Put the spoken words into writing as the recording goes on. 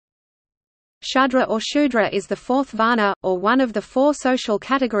Shudra or Shudra is the fourth Varna, or one of the four social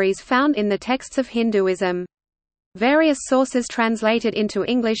categories found in the texts of Hinduism. Various sources translate it into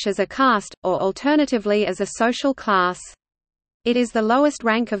English as a caste, or alternatively as a social class. It is the lowest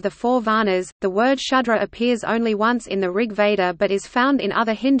rank of the four Varnas. The word Shudra appears only once in the Rig Veda but is found in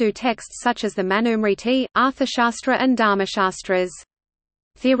other Hindu texts such as the Manusmriti, Arthashastra and Dharmashastras.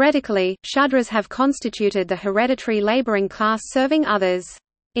 Theoretically, Shudras have constituted the hereditary laboring class serving others.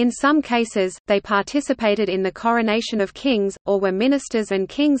 In some cases, they participated in the coronation of kings, or were ministers and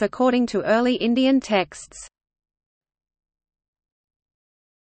kings according to early Indian texts.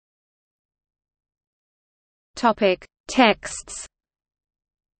 Texts.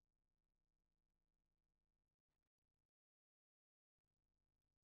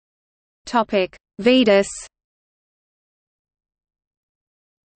 Vedas.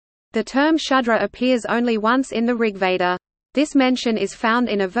 The term Shudra appears only once in the Rigveda. This mention is found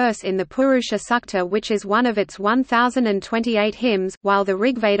in a verse in the Purusha Sukta, which is one of its 1028 hymns, while the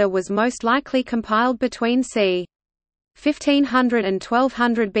Rigveda was most likely compiled between c. 1500 and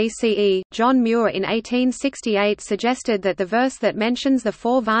 1200 BCE. John Muir in 1868 suggested that the verse that mentions the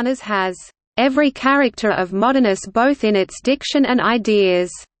four Varnas has every character of moderness both in its diction and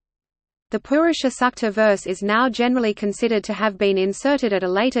ideas. The Purusha Sukta verse is now generally considered to have been inserted at a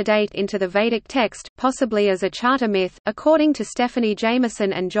later date into the Vedic text, possibly as a charter myth. According to Stephanie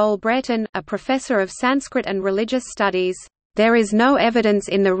Jameson and Joel Brereton, a professor of Sanskrit and religious studies, there is no evidence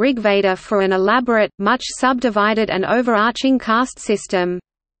in the Rigveda for an elaborate, much subdivided and overarching caste system.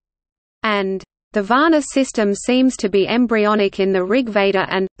 And the Varna system seems to be embryonic in the Rigveda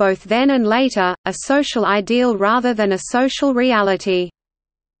and, both then and later, a social ideal rather than a social reality.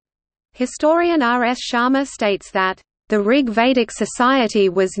 Historian R. S. Sharma states that, "...the Rig Vedic society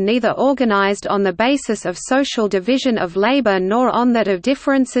was neither organized on the basis of social division of labor nor on that of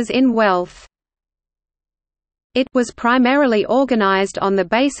differences in wealth. It was primarily organized on the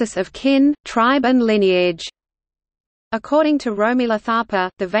basis of kin, tribe and lineage." According to Romila Thapa,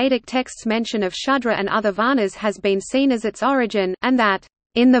 the Vedic text's mention of Shudra and other Varnas has been seen as its origin, and that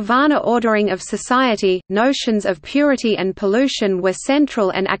in the Varna ordering of society, notions of purity and pollution were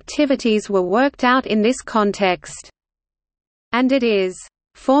central and activities were worked out in this context. And it is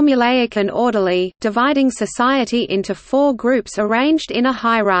formulaic and orderly, dividing society into four groups arranged in a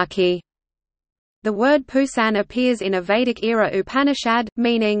hierarchy. The word Pusan appears in a Vedic-era Upanishad,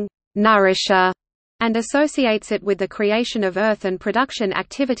 meaning nourisher, and associates it with the creation of earth and production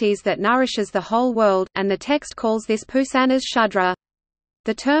activities that nourishes the whole world, and the text calls this Pusan as Shudra.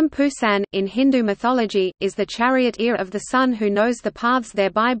 The term Pusan, in Hindu mythology, is the charioteer of the sun who knows the paths,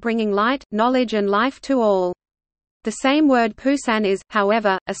 thereby bringing light, knowledge and life to all. The same word Pusan is,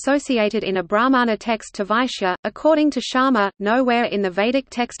 however, associated in a Brahmana text to Vaishya. According to Sharma, nowhere in the Vedic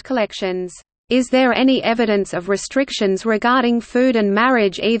text collections is there any evidence of restrictions regarding food and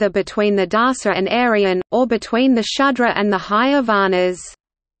marriage either between the Dasa and Aryan, or between the Shudra and the higher Varnas.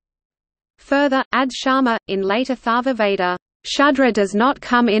 Further, adds Sharma, in later Thava Veda, Shudra does not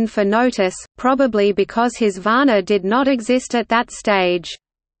come in for notice, probably because his Varna did not exist at that stage.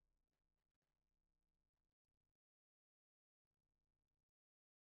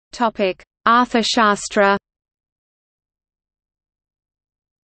 Arthashastra.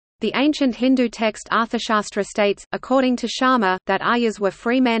 The ancient Hindu text Arthashastra states, according to Sharma, that Aryas were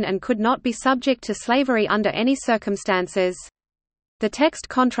free men and could not be subject to slavery under any circumstances. The text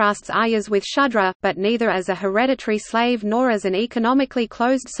contrasts Aryas with Shudra, but neither as a hereditary slave nor as an economically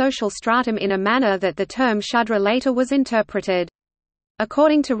closed social stratum in a manner that the term Shudra later was interpreted.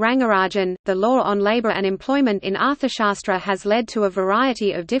 According to Rangarajan, the law on labor and employment in Arthashastra has led to a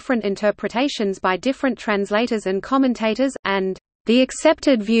variety of different interpretations by different translators and commentators, and the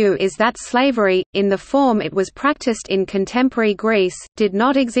accepted view is that slavery, in the form it was practiced in contemporary Greece, did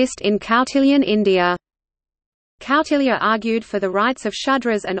not exist in Kautilyan India. Kautilya argued for the rights of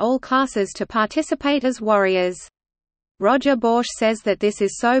Shudras and all classes to participate as warriors. Roger Borsch says that this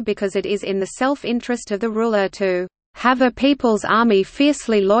is so because it is in the self-interest of the ruler to have a people's army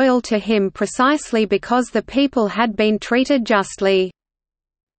fiercely loyal to him precisely because the people had been treated justly.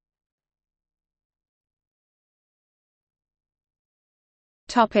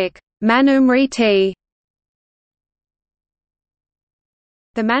 Manusmriti.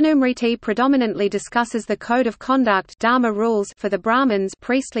 The Manusmriti predominantly discusses the code of conduct dharma rules for the Brahmins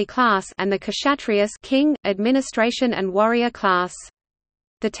priestly class and the Kshatriyas king, administration and warrior class.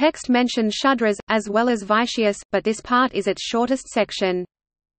 The text mentions Shudras, as well as Vaishyas, but this part is its shortest section.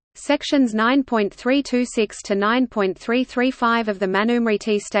 Sections 9.326 to 9.335 of the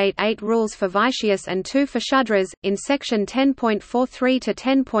Manusmriti state 8 rules for Vaishyas and 2 for Shudras. In section 10.43 to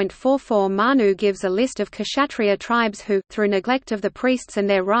 10.44, Manu gives a list of Kshatriya tribes who, through neglect of the priests and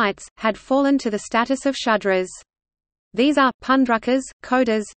their rites, had fallen to the status of Shudras. These are Pundrukas,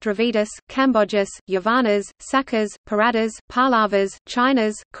 Kodas, Dravidas, Kambojas, Yavanas, Sakas, Paradas, Pallavas,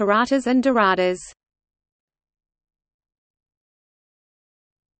 Chinas, Karatas and Dharatas.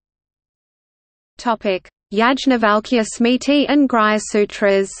 Yajnavalkya Smriti and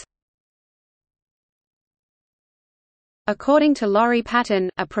Grhyasutras. According to Laurie Patton,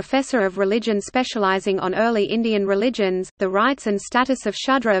 a professor of religion specializing on early Indian religions, the rights and status of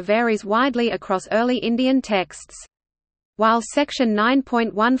Shudra varies widely across early Indian texts. While section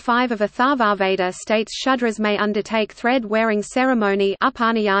 9.15 of Atharvaveda states Shudras may undertake thread-wearing ceremony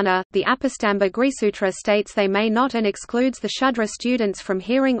upanayana, the Apastamba Grhyasutra states they may not and excludes the Shudra students from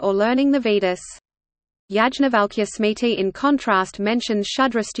hearing or learning the Vedas. Yajnavalkya Smriti in contrast mentions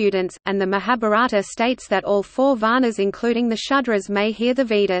Shudra students, and the Mahabharata states that all 4 Varnas including the Shudras may hear the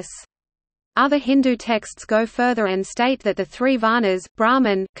Vedas. Other Hindu texts go further and state that the 3 Varnas,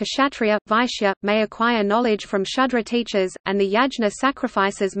 Brahman, Kshatriya, Vaishya, may acquire knowledge from Shudra teachers, and the yajna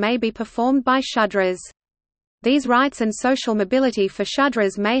sacrifices may be performed by Shudras. These rights and social mobility for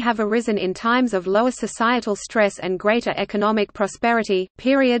Shudras may have arisen in times of lower societal stress and greater economic prosperity,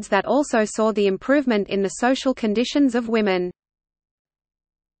 periods that also saw the improvement in the social conditions of women.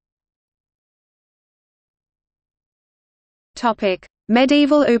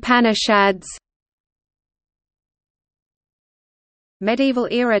 Medieval Upanishads.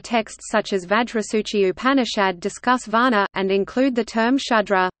 Medieval-era texts such as Vajrasuchi Upanishad discuss Varna, and include the term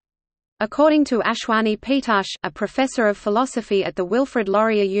Shudra. According to Ashwani Pitash, a professor of philosophy at the Wilfrid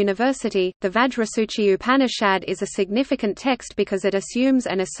Laurier University, the Vajrasuchi Upanishad is a significant text because it assumes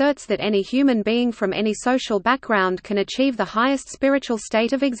and asserts that any human being from any social background can achieve the highest spiritual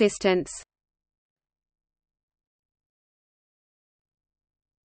state of existence.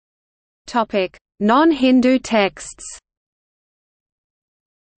 Non-Hindu texts.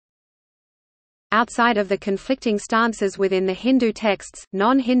 Outside of the conflicting stances within the Hindu texts,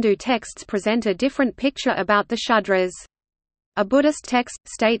 non-Hindu texts present a different picture about the Shudras. A Buddhist text,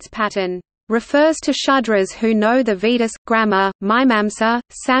 states Patton, refers to Shudras who know the Vedas, grammar, Mimamsa,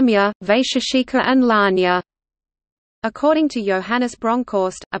 Samya, Vaisheshika and Lanya. According to Johannes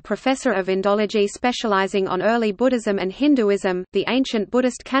Bronkhorst, a professor of Indology specializing on early Buddhism and Hinduism, the ancient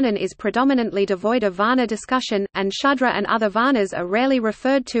Buddhist canon is predominantly devoid of Varna discussion, and Shudra and other Varnas are rarely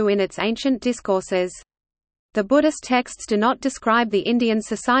referred to in its ancient discourses. The Buddhist texts do not describe the Indian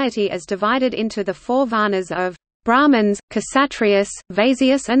society as divided into the 4 Varnas of Brahmins, Kshatriyas,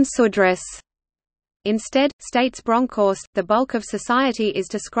 Vaisyas and Sudras. Instead, states Bronkhorst, the bulk of society is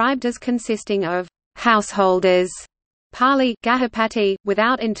described as consisting of householders, Pali, Gahapati,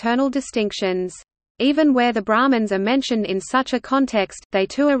 without internal distinctions. Even where the Brahmins are mentioned in such a context, they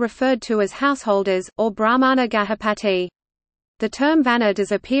too are referred to as householders, or Brahmana Gahapati. The term Varna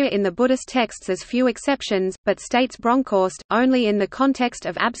does appear in the Buddhist texts as few exceptions, but states Bronkhorst, only in the context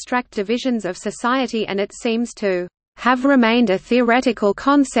of abstract divisions of society, and it seems to have remained a theoretical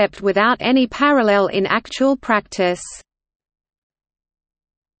concept without any parallel in actual practice.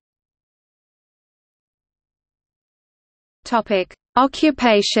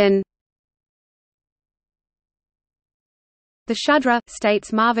 Occupation. The Shudra,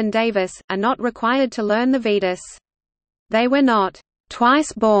 states Marvin Davis, are not required to learn the Vedas. They were not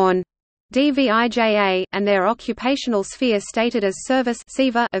twice born Dvija, and their occupational sphere stated as service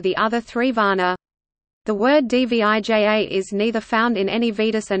of the other 3 Varna. The word Dvija is neither found in any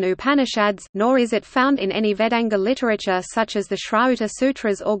Vedas and Upanishads, nor is it found in any Vedanga literature such as the Shrauta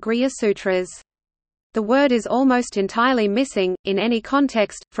Sutras or Grhyasutras. The word is almost entirely missing, in any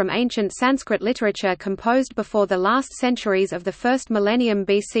context, from ancient Sanskrit literature composed before the last centuries of the 1st millennium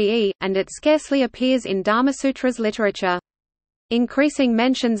BCE, and it scarcely appears in Dharmasutra's literature. Increasing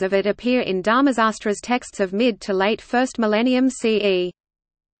mentions of it appear in Dharmasastra's texts of mid to late 1st millennium CE.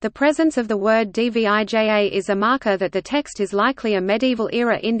 The presence of the word Dvija is a marker that the text is likely a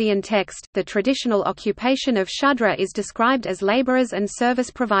medieval-era Indian text. The traditional occupation of Shudra is described as laborers and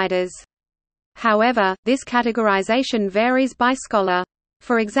service providers. However, this categorization varies by scholar.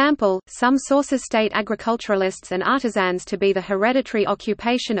 For example, some sources state agriculturalists and artisans to be the hereditary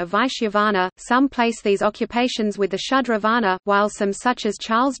occupation of Vaishya-Varna, some place these occupations with the Shudra-Varna, while some such as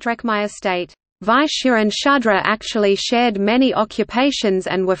Charles Dreckmeyer state, Vaishya and Shudra actually shared many occupations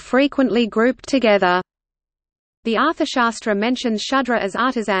and were frequently grouped together. The Arthashastra mentions Shudra as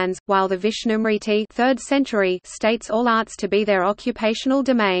artisans, while the Vishnumriti 3rd century states all arts to be their occupational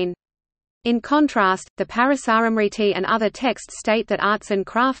domain. In contrast, the Parasaramriti and other texts state that arts and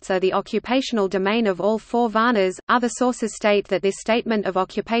crafts are the occupational domain of all 4 varnas. Other sources state that this statement of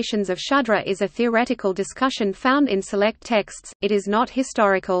occupations of Shudra is a theoretical discussion found in select texts, it is not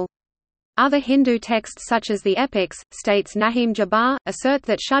historical. Other Hindu texts such as the epics, states Nahim Jabbar, assert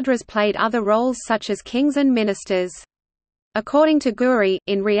that Shudras played other roles such as kings and ministers. According to Guri,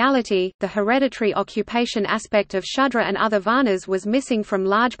 in reality, the hereditary occupation aspect of Shudra and other varnas was missing from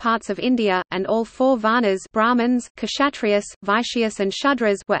large parts of India, and all 4 varnas Brahmins, Kshatriyas, Vaishyas and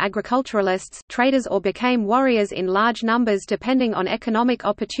Shudras were agriculturalists, traders or became warriors in large numbers depending on economic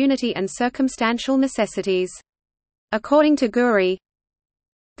opportunity and circumstantial necessities. According to Guri,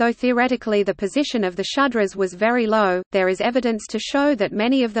 though theoretically the position of the Shudras was very low, there is evidence to show that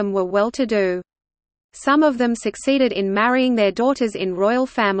many of them were well-to-do. Some of them succeeded in marrying their daughters in royal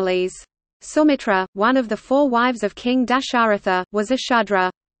families. Sumitra, one of the 4 wives of King Dasharatha, was a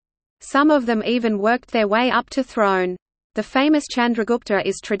Shudra. Some of them even worked their way up to throne. The famous Chandragupta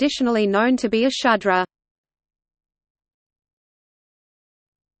is traditionally known to be a Shudra.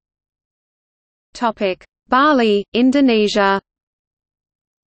 Bali, Indonesia.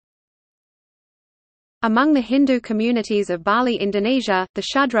 Among the Hindu communities of Bali, Indonesia, the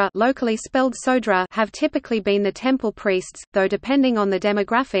Shudra, locally spelled Sodra, have typically been the temple priests, though depending on the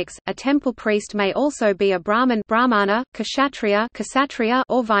demographics, a temple priest may also be a Brahmin Brahmana, Kshatriya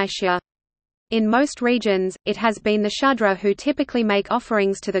or Vaishya. In most regions, it has been the Shudra who typically make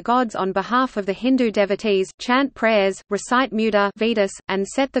offerings to the gods on behalf of the Hindu devotees, chant prayers, recite Muda Vedas, and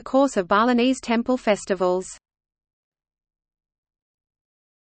set the course of Balinese temple festivals.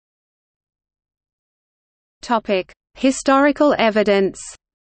 Historical evidence.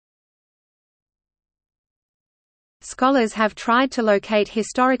 Scholars have tried to locate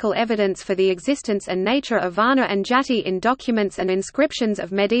historical evidence for the existence and nature of Varna and Jati in documents and inscriptions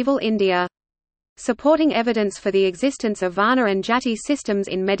of medieval India. Supporting evidence for the existence of Varna and Jati systems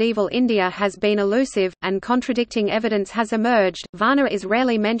in medieval India has been elusive, and contradicting evidence has emerged. Varna is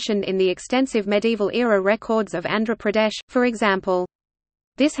rarely mentioned in the extensive medieval era records of Andhra Pradesh, for example.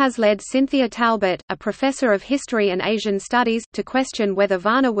 This has led Cynthia Talbot, a professor of history and Asian studies, to question whether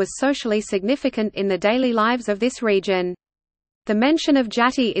Varna was socially significant in the daily lives of this region. The mention of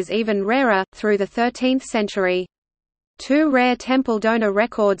Jati is even rarer, through the 13th century. 2 rare temple donor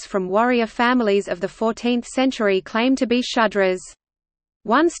records from warrior families of the 14th century claim to be Shudras.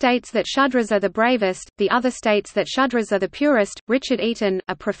 One states that Shudras are the bravest, the other states that Shudras are the purest. Richard Eaton,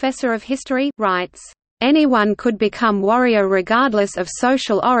 a professor of history, writes, "Anyone could become warrior regardless of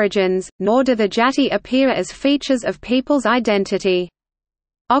social origins, nor do the Jati appear as features of people's identity.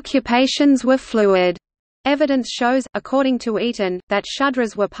 Occupations were fluid." Evidence shows, according to Eaton, that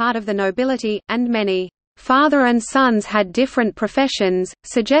Shudras were part of the nobility, and many father and sons had different professions,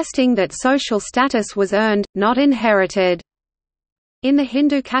 suggesting that social status was earned, not inherited. In the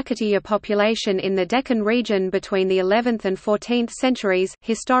Hindu Kakatiya population in the Deccan region between the 11th and 14th centuries,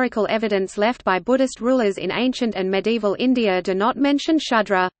 historical evidence left by Buddhist rulers in ancient and medieval India do not mention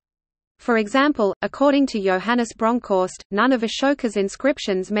Shudra. For example, according to Johannes Bronkhorst, none of Ashoka's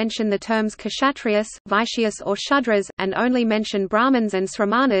inscriptions mention the terms Kshatriyas, Vaishyas, or Shudras, and only mention Brahmins and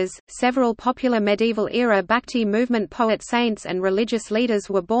Sramanas. Several popular medieval era Bhakti movement poet saints and religious leaders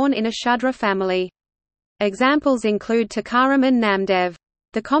were born in a Shudra family. Examples include Tukaram and Namdev.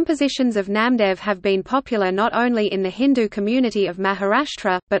 The compositions of Namdev have been popular not only in the Hindu community of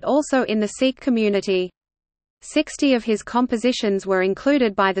Maharashtra, but also in the Sikh community. 60 of his compositions were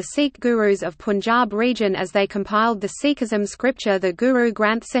included by the Sikh gurus of Punjab region as they compiled the Sikhism scripture the Guru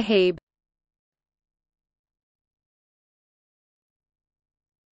Granth Sahib.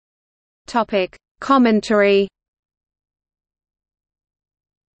 Commentary.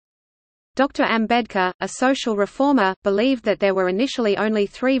 Dr. Ambedkar, a social reformer, believed that there were initially only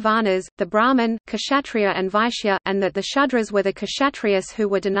 3 Varnas, the Brahmin, Kshatriya and Vaishya, and that the Shudras were the Kshatriyas who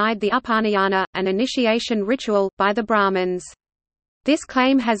were denied the Upanayana, an initiation ritual, by the Brahmins. This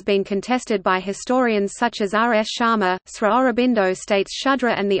claim has been contested by historians such as R. S. Sharma. Sri Aurobindo states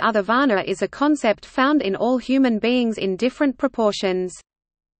Shudra and the other Varna is a concept found in all human beings in different proportions.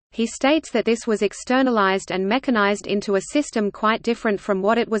 He states that this was externalized and mechanized into a system quite different from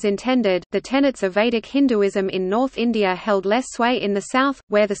what it was intended. The tenets of Vedic Hinduism in North India held less sway in the south,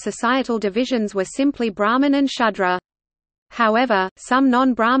 where the societal divisions were simply Brahmin and Shudra. However, some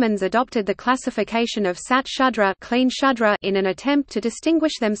non-Brahmins adopted the classification of Sat Shudra, clean Shudra in an attempt to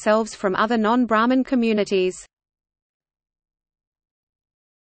distinguish themselves from other non-Brahmin communities.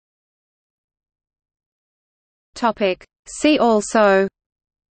 See also: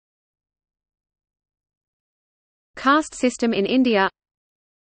 Caste system in India.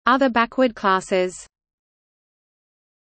 Other backward classes.